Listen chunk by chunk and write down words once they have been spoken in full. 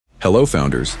Hello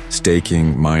founders,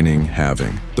 staking, mining,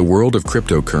 halving. The world of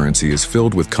cryptocurrency is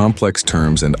filled with complex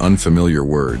terms and unfamiliar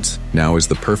words. Now is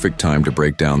the perfect time to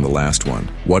break down the last one.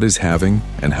 What is halving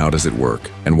and how does it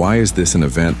work? And why is this an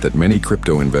event that many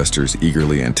crypto investors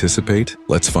eagerly anticipate?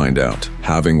 Let's find out.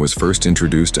 Halving was first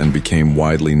introduced and became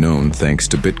widely known thanks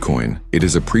to Bitcoin. It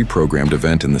is a pre-programmed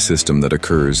event in the system that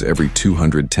occurs every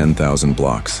 210,000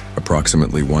 blocks,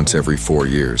 approximately once every 4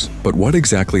 years. But what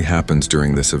exactly happens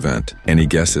during this event? Any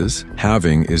guesses?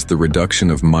 Halving is the reduction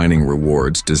of mining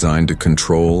rewards designed to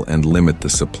control and limit the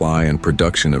supply and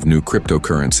production of new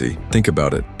cryptocurrency. Think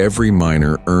about it. Every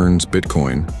miner earns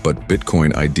Bitcoin, but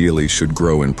Bitcoin ideally should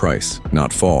grow in price,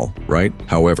 not fall, right?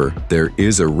 However, there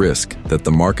is a risk that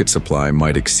the market supply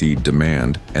might exceed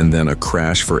demand, and then a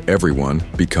crash for everyone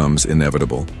becomes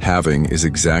inevitable. Halving is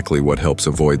exactly what helps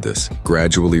avoid this,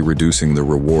 gradually reducing the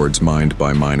rewards mined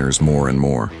by miners more and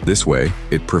more. This way,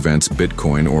 it prevents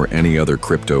Bitcoin or any other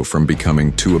crypto from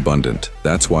becoming too abundant.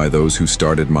 That's why those who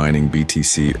started mining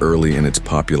BTC early in its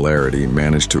popularity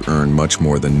managed to earn much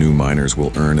more than new miners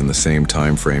will earn in the same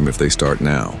time frame if they start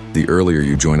now. The earlier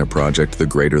you join a project, the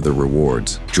greater the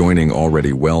rewards. Joining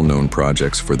already well-known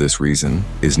projects for this reason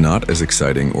is not as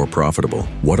exciting or profitable.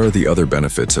 What are the other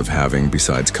benefits of halving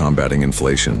besides combating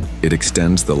inflation? It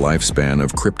extends the lifespan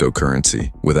of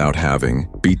cryptocurrency. Without halving,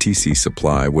 BTC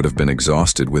supply would have been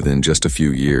exhausted within just a few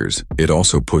years. It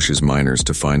also pushes miners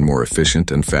to find more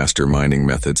efficient and faster mining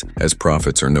methods, as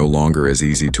profits are no longer as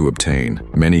easy to obtain.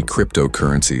 Many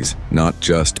cryptocurrencies, not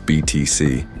just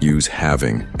BTC, use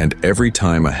halving, and every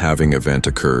time a halving event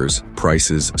occurs,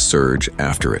 prices surge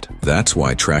after it. That's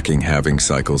why tracking halving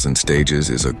cycles and stages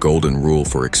is a golden rule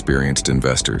for experienced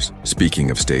investors.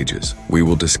 Speaking of stages, we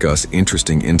will discuss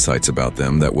interesting insights about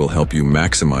them that will help you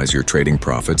maximize your trading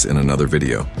profits in another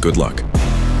video. Good luck!